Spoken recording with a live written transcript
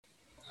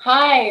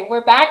Hi,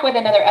 we're back with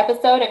another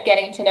episode of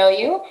Getting to Know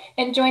You,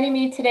 and joining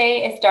me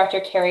today is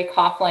Dr. Carrie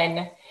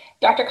Coughlin.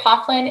 Dr.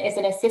 Coughlin is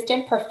an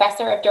assistant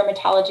professor of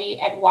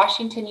dermatology at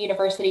Washington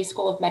University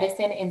School of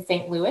Medicine in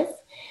St. Louis.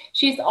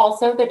 She's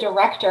also the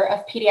director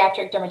of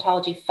Pediatric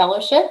Dermatology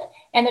Fellowship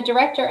and the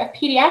director of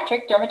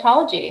Pediatric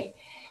Dermatology.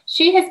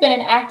 She has been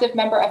an active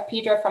member of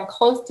PEDRA from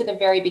close to the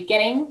very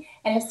beginning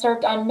and has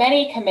served on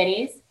many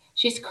committees.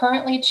 She's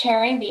currently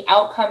chairing the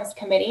Outcomes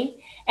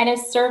Committee and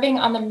is serving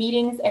on the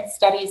Meetings and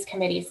Studies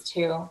Committees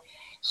too.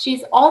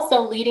 She's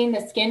also leading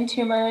the Skin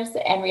Tumors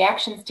and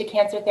Reactions to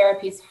Cancer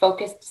Therapies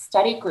Focused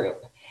Study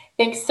Group.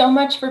 Thanks so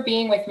much for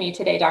being with me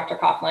today, Dr.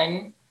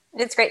 Coughlin.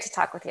 It's great to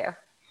talk with you.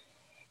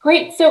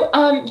 Great. So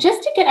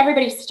just to get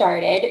everybody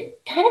started,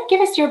 kind of give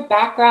us your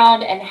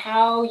background and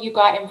how you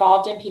got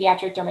involved in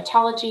pediatric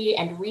dermatology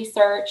and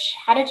research.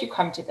 How did you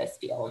come to this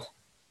field?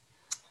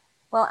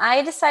 Well,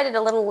 I decided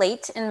a little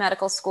late in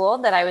medical school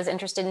that I was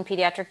interested in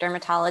pediatric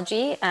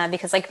dermatology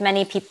because, like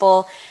many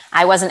people,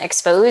 I wasn't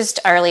exposed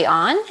early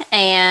on,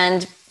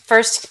 and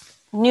first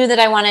knew that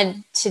I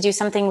wanted to do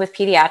something with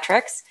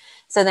pediatrics.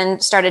 So then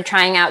started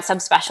trying out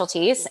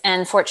subspecialties,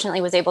 and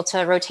fortunately was able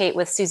to rotate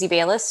with Susie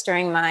Bayless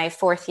during my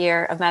fourth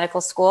year of medical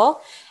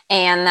school.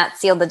 And that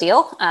sealed the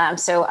deal.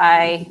 So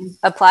I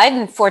applied,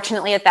 and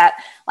fortunately at that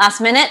last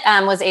minute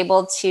was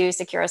able to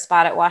secure a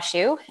spot at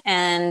WashU.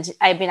 And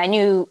I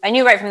knew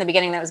right from the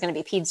beginning that it was going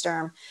to be peds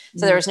derm.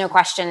 So there was no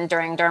question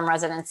during derm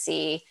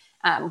residency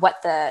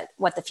what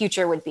the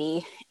future would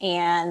be.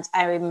 And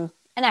I'm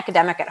an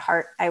academic at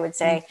heart, I would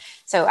say.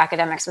 So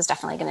academics was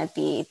definitely going to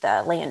be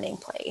the landing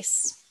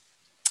place.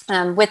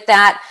 With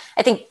that,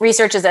 I think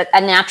research is a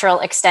natural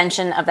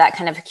extension of that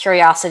kind of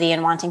curiosity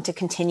and wanting to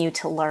continue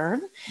to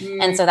learn.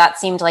 And so that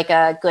seemed like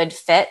a good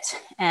fit.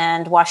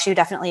 And WashU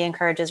definitely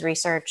encourages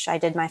research. I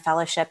did my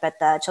fellowship at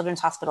the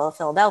Children's Hospital of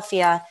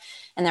Philadelphia,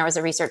 and there was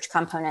a research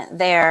component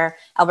there.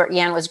 Albert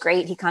Yan was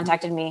great. He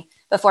contacted me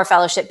before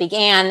fellowship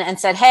began and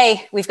said,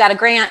 "Hey, we've got a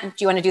grant.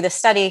 Do you want to do this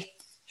study?"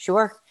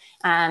 Sure.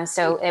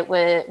 So it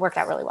worked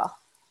out really well.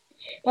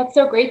 That's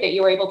so great that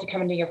you were able to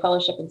come into your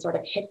fellowship and sort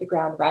of hit the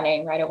ground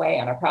running right away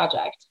on a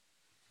project.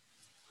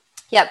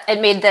 Yep,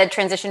 it made the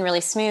transition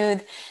really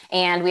smooth,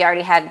 and we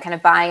already had kind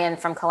of buy-in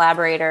from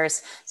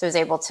collaborators, so I was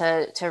able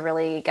to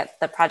really get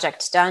the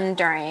project done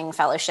during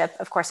fellowship.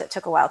 Of course, it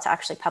took a while to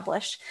actually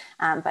publish,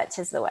 but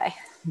 'tis the way.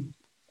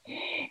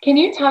 Can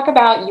you talk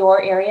about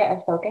your area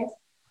of focus?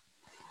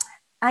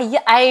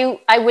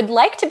 I would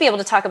like to be able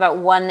to talk about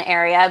one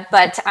area,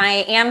 but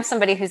I am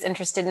somebody who's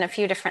interested in a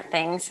few different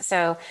things.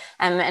 So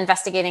I'm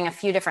investigating a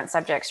few different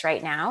subjects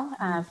right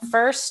now.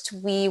 First,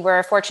 we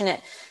were fortunate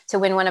to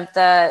win one of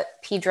the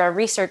PEDRA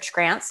research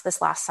grants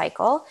this last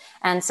cycle.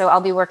 And so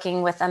I'll be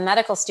working with a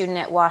medical student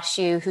at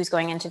WashU who's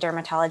going into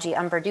dermatology,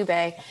 Umber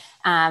Dubé,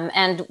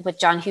 and with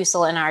John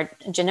Husel in our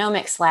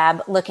genomics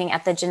lab, looking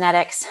at the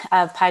genetics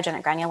of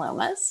pyogenic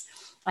granulomas.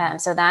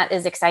 So that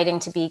is exciting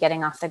to be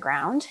getting off the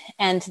ground.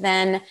 And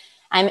then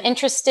I'm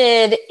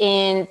interested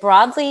in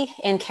broadly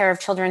in care of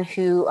children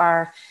who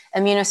are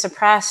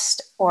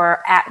immunosuppressed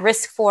or at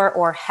risk for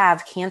or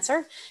have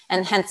cancer,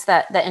 and hence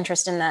the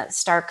interest in the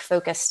Stark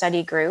Focus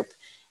Study Group.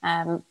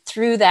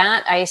 Through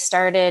that, I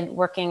started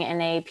working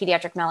in a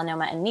pediatric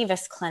melanoma and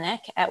nevus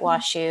clinic at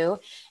WashU,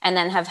 and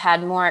then have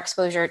had more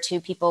exposure to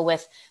people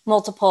with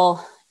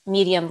multiple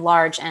medium,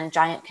 large, and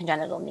giant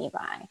congenital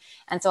nevi.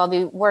 And so I'll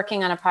be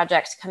working on a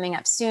project coming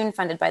up soon,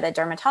 funded by the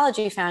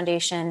Dermatology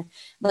Foundation,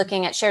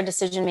 looking at shared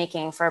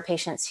decision-making for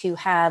patients who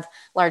have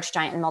large,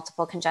 giant, and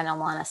multiple congenital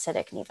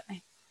melanocytic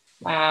nevi.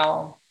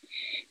 Wow.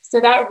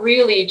 So that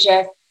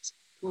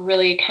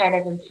really kind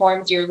of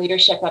informs your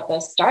leadership of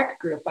the Stark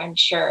group, I'm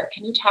sure.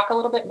 Can you talk a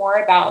little bit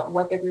more about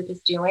what the group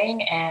is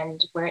doing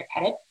and where it's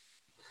headed?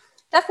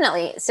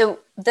 Definitely. So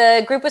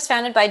the group was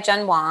founded by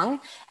Jen Wong,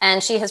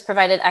 and she has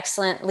provided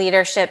excellent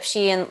leadership.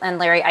 She and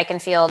Larry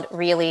Eichenfield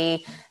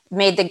really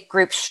made the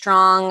group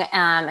strong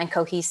and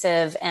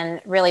cohesive,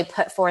 and really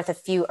put forth a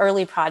few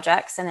early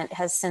projects, and it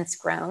has since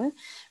grown.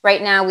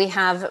 Right now, we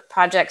have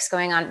projects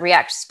going on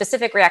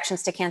specific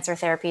reactions to cancer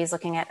therapies,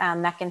 looking at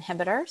MEK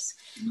inhibitors.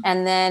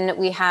 And then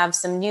we have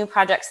some new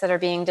projects that are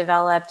being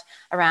developed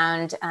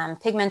around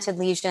pigmented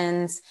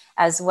lesions,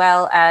 as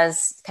well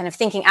as kind of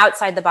thinking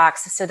outside the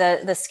box. So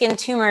the skin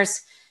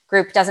tumors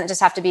group doesn't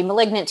just have to be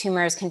malignant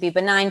tumors, can be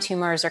benign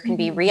tumors, or can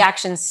be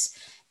reactions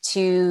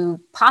to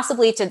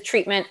possibly to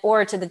treatment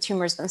or to the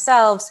tumors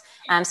themselves.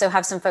 So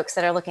have some folks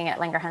that are looking at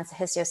Langerhans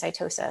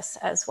histiocytosis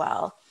as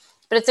well.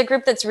 But it's a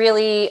group that's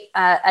really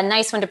a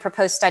nice one to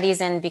propose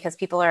studies in, because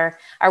people are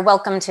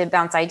welcome to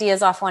bounce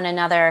ideas off one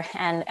another,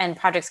 and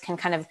projects can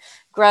kind of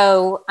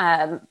grow.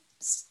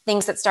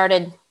 Things that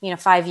started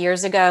 5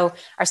 years ago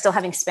are still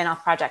having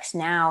spin-off projects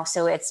now.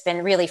 So it's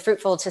been really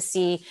fruitful to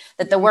see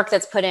that the work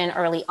that's put in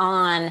early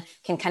on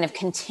can kind of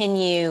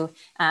continue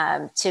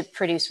to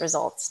produce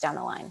results down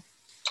the line.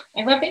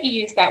 I love that you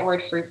use that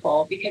word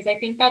fruitful, because I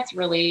think that's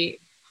really,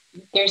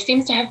 there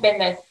seems to have been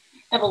this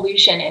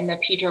evolution in the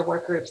PEDRA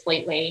work groups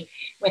lately,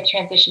 with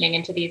transitioning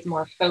into these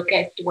more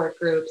focused work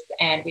groups,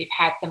 and we've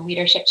had some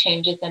leadership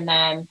changes in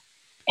them.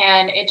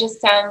 And it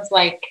just sounds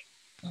like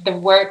the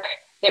work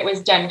that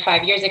was done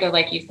 5 years ago,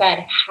 like you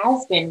said,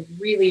 has been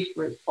really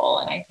fruitful.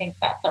 And I think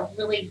that's a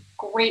really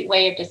great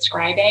way of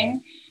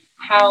describing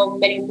how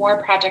many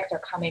more projects are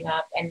coming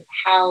up and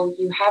how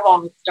you have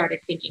all started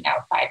thinking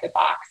outside the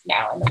box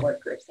now in the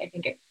work groups. I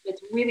think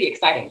it's really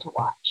exciting to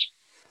watch.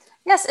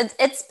 Yes,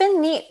 it's been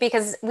neat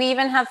because we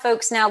even have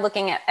folks now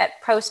looking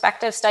at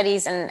prospective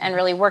studies and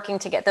really working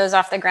to get those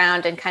off the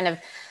ground and kind of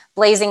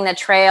blazing the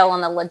trail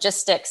on the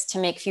logistics to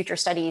make future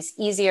studies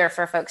easier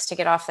for folks to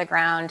get off the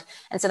ground.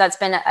 And so that's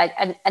been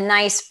a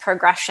nice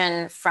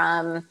progression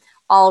from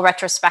all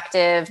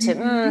retrospective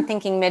to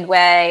thinking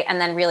midway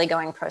and then really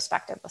going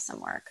prospective with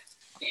some work.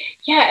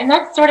 Yeah, and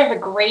that's sort of a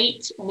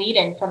great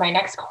lead-in for my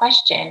next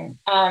question.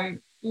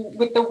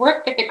 With the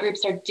work that the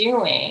groups are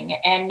doing,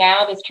 and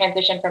now this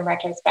transition from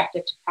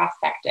retrospective to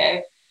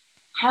prospective,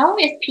 how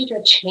is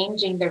PEDRA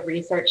changing the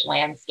research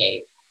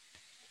landscape?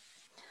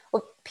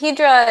 Well,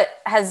 PEDRA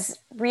has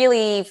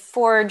really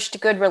forged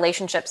good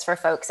relationships for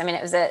folks. I mean,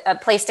 it was a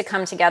place to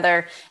come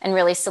together and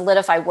really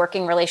solidify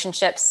working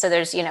relationships. So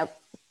there's,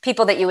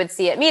 people that you would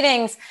see at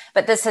meetings,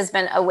 but this has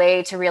been a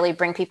way to really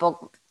bring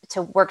people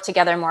to work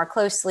together more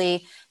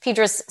closely.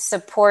 PEDRA's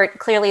support,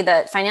 clearly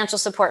the financial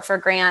support for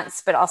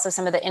grants, but also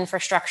some of the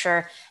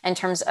infrastructure in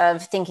terms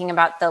of thinking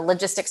about the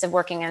logistics of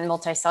working in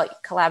multi-site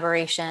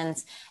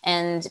collaborations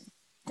and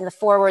the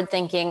forward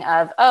thinking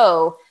of,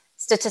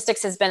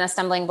 statistics has been a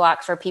stumbling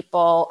block for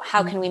people.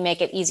 How can we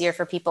make it easier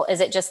for people? Is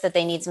it just that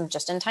they need some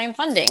just-in-time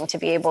funding to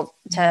be able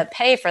to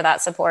pay for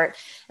that support?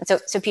 And so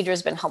PEDRA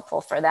has been helpful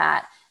for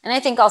that. And I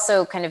think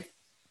also kind of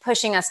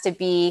pushing us to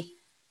be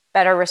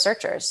better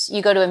researchers.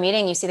 You go to a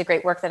meeting, you see the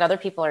great work that other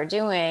people are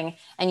doing,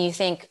 and you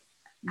think,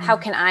 how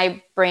can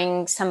I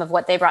bring some of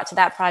what they brought to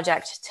that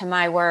project to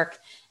my work?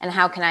 And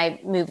how can I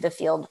move the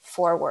field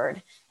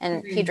forward?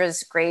 And PEDRA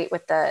is great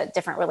with the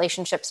different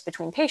relationships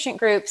between patient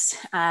groups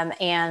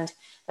and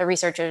the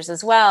researchers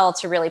as well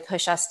to really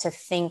push us to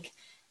think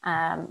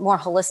more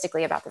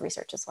holistically about the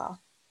research as well.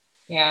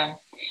 Yeah,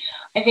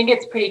 I think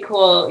it's pretty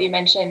cool. You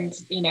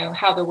mentioned,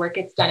 how the work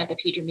gets done at the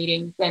PEDRA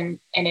meetings, and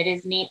it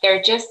is neat.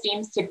 There just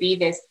seems to be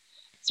this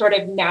sort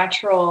of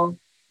natural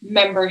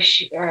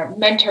membership or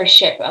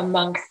mentorship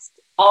amongst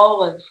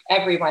all of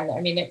everyone. I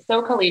mean, it's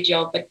so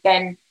collegial, but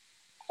then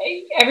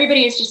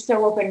everybody is just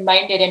so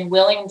open-minded and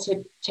willing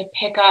to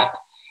pick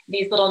up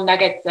these little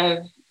nuggets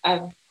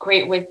of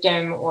great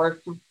wisdom or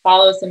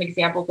follow some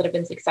examples that have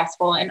been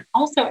successful. And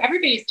also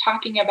everybody's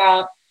talking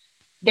about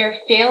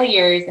their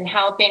failures and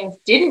how things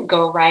didn't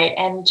go right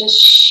and just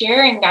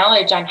sharing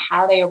knowledge on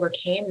how they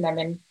overcame them.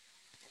 And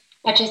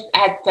that just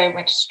adds so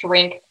much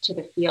strength to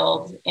the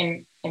field,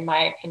 in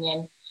my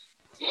opinion.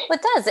 Well,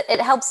 it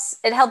does.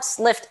 It helps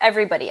lift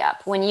everybody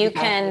up when you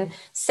can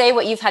say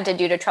what you've had to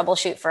do to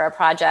troubleshoot for a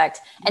project.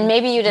 And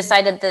maybe you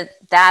decided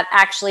that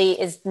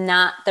actually is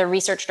not the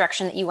research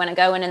direction that you want to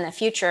go in the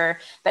future,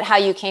 but how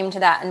you came to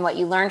that and what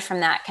you learned from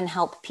that can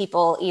help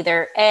people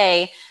either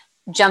A,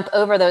 jump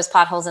over those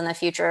potholes in the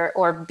future,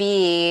 or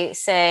B,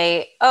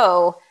 say,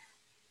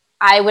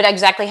 I would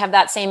exactly have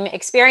that same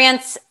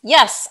experience.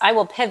 Yes, I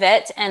will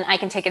pivot and I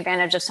can take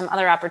advantage of some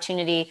other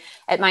opportunity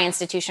at my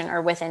institution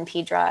or within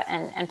PEDRA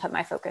and put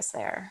my focus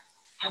there.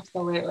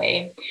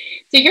 Absolutely.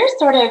 So you're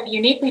sort of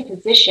uniquely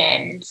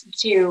positioned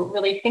to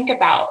really think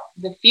about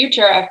the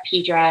future of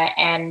PEDRA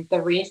and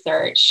the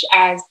research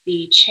as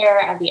the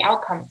chair of the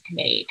Outcomes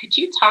Committee. Could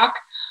you talk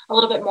a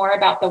little bit more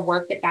about the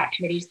work that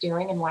committee is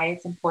doing and why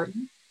it's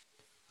important?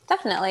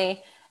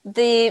 Definitely.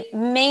 The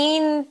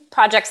main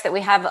projects that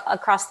we have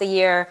across the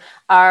year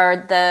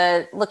are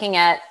looking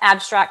at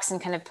abstracts and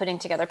kind of putting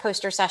together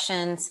poster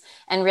sessions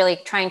and really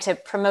trying to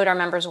promote our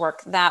members'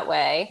 work that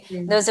way.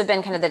 Those have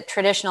been kind of the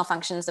traditional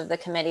functions of the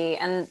committee.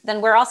 And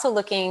then we're also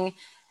looking,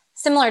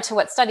 similar to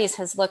what studies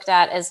has looked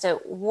at, as to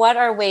what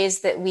are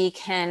ways that we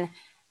can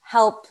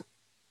help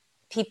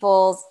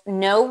people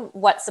know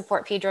what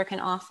support PEDRA can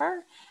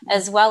offer,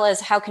 as well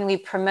as how can we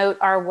promote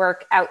our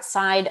work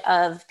outside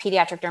of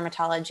pediatric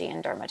dermatology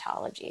and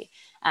dermatology.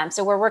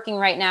 So we're working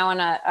right now on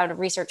a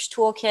research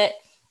toolkit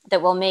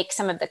that will make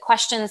some of the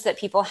questions that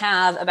people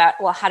have about,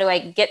 well, how do I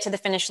get to the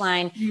finish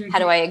line? How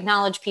do I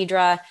acknowledge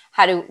PEDRA?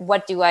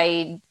 What do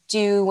I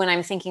do when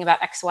I'm thinking about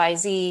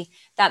XYZ?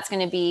 That's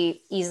going to be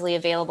easily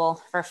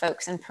available for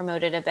folks and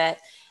promoted a bit.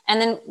 And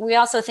then we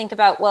also think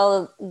about,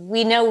 well,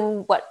 we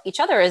know what each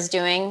other is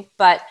doing,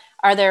 but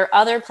are there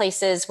other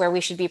places where we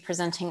should be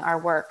presenting our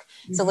work?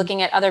 So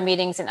looking at other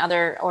meetings and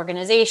other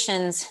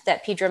organizations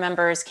that PEDRA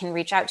members can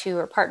reach out to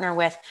or partner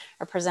with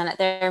or present at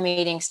their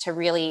meetings to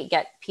really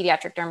get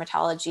pediatric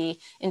dermatology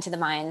into the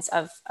minds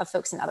of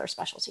folks in other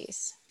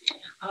specialties.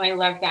 Oh, I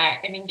love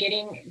that. I mean,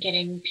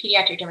 getting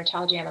pediatric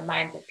dermatology on the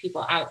minds of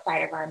people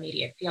outside of our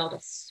immediate field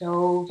is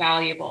so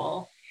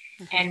valuable.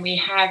 And we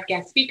have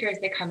guest speakers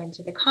that come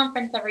into the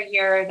conference every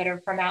year that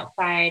are from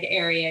outside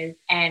areas.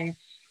 And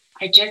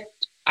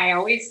I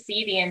always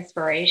see the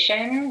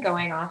inspiration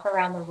going off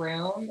around the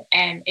room.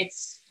 And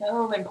it's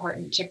so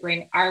important to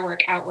bring our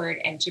work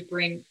outward and to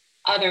bring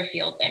other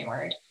fields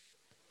inward.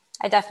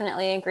 I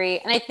definitely agree.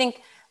 And I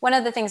think one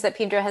of the things that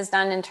Pedra has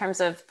done in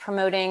terms of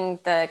promoting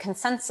the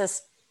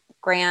consensus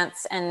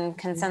grants and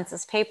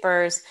consensus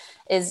papers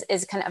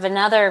is kind of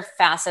another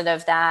facet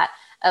of that,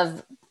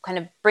 of kind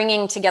of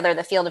bringing together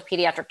the field of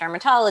pediatric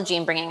dermatology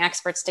and bringing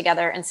experts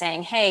together and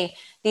saying, hey,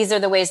 these are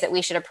the ways that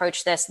we should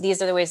approach this.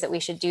 These are the ways that we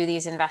should do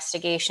these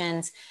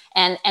investigations,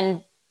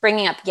 and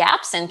bringing up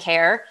gaps in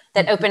care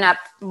that open up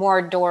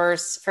more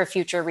doors for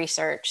future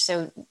research.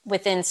 So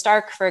within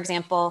Stark, for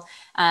example,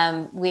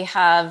 we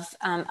have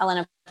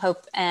Elena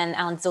Pope and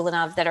Alan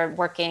Zulanov that are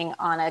working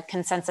on a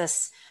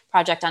consensus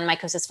project on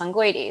mycosis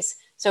fungoides.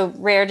 So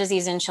rare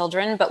disease in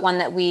children, but one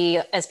that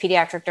we as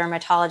pediatric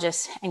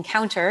dermatologists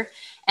encounter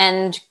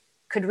and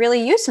could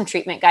really use some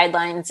treatment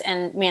guidelines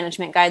and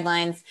management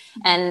guidelines,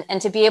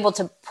 and to be able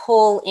to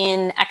pull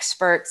in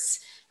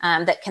experts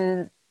that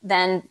can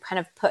then kind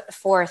of put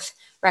forth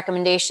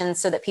recommendations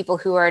so that people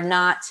who are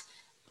not,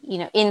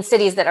 in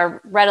cities that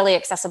are readily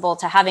accessible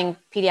to having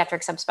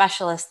pediatric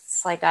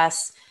subspecialists like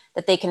us,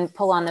 that they can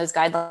pull on those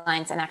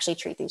guidelines and actually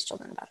treat these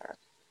children better.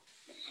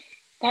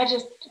 That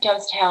just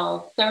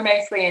dovetails so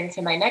nicely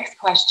into my next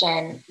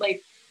question.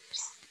 Like,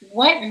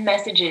 what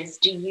messages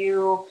do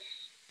you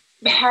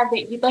have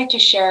that you'd like to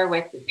share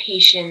with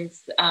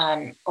patients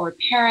or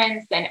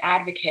parents and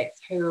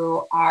advocates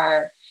who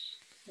are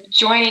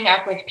joining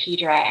up with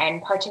Pedra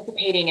and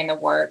participating in the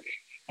work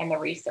and the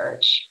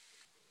research?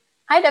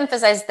 I'd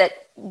emphasize that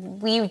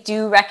we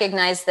do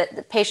recognize that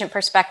the patient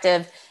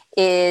perspective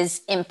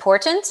is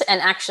important,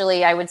 and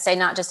actually I would say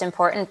not just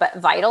important, but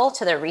vital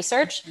to the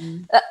research.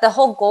 The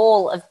whole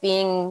goal of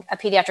being a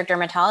pediatric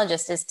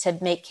dermatologist is to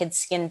make kids'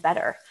 skin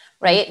better,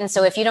 right? And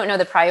so if you don't know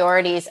the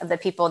priorities of the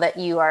people that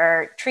you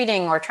are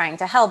treating or trying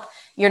to help,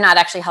 you're not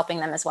actually helping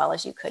them as well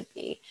as you could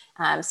be.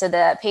 So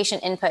the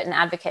patient input and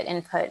advocate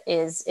input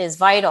is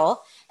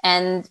vital,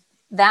 and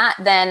that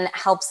then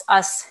helps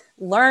us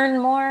learn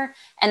more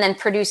and then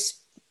produce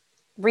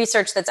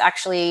research that's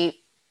actually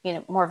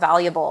more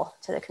valuable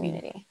to the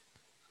community.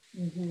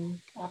 Mm-hmm.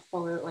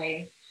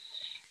 Absolutely.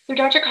 So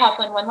Dr.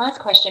 Coughlin, one last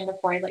question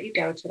before I let you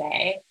go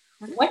today.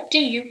 What do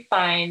you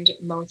find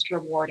most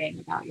rewarding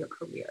about your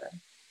career?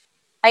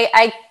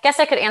 I guess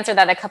I could answer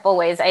that a couple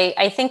ways.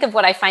 I think of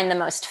what I find the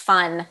most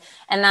fun,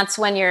 and that's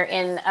when you're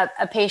in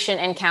a patient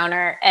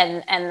encounter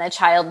and the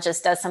child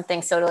just does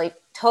something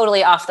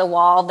totally off the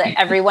wall that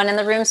everyone in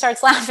the room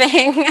starts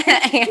laughing.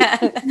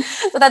 And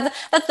so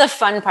that's the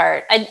fun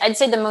part. I'd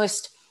say the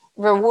most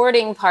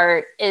rewarding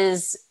part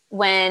is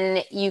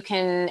when you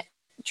can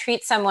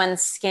treat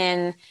someone's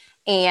skin,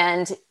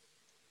 and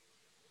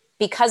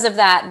because of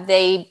that,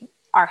 they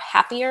are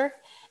happier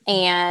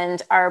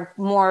and are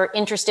more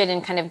interested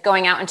in kind of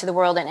going out into the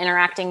world and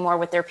interacting more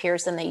with their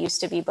peers than they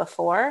used to be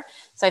before.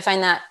 So I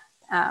find that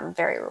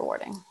very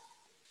rewarding.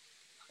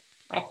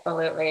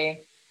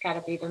 Absolutely. Got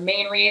to be the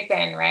main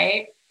reason,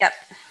 right? Yep.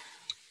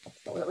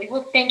 Absolutely.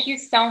 Well, thank you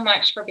so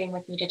much for being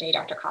with me today,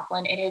 Dr.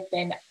 Coughlin. It has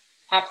been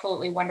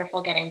absolutely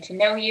wonderful getting to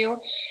know you.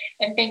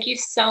 And thank you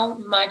so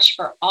much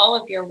for all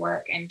of your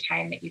work and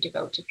time that you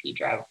devote to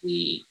Pedra.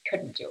 We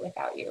couldn't do it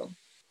without you.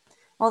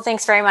 Well,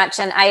 thanks very much.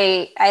 And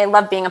I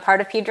love being a part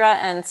of Pedra.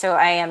 And so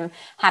I am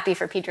happy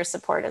for Pedra's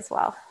support as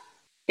well.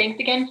 Thanks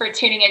again for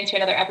tuning in to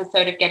another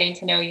episode of Getting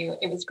to Know You.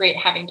 It was great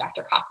having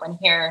Dr. Coughlin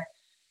here.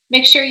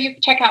 Make sure you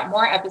check out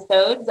more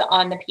episodes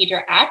on the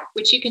Pedra app,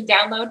 which you can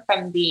download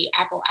from the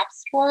Apple App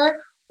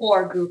Store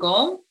or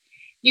Google.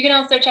 You can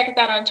also check us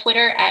out on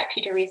Twitter at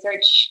Pedra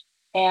Research,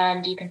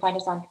 and you can find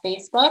us on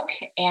Facebook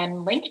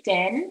and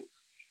LinkedIn.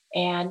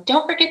 And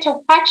don't forget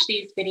to watch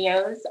these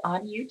videos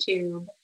on YouTube.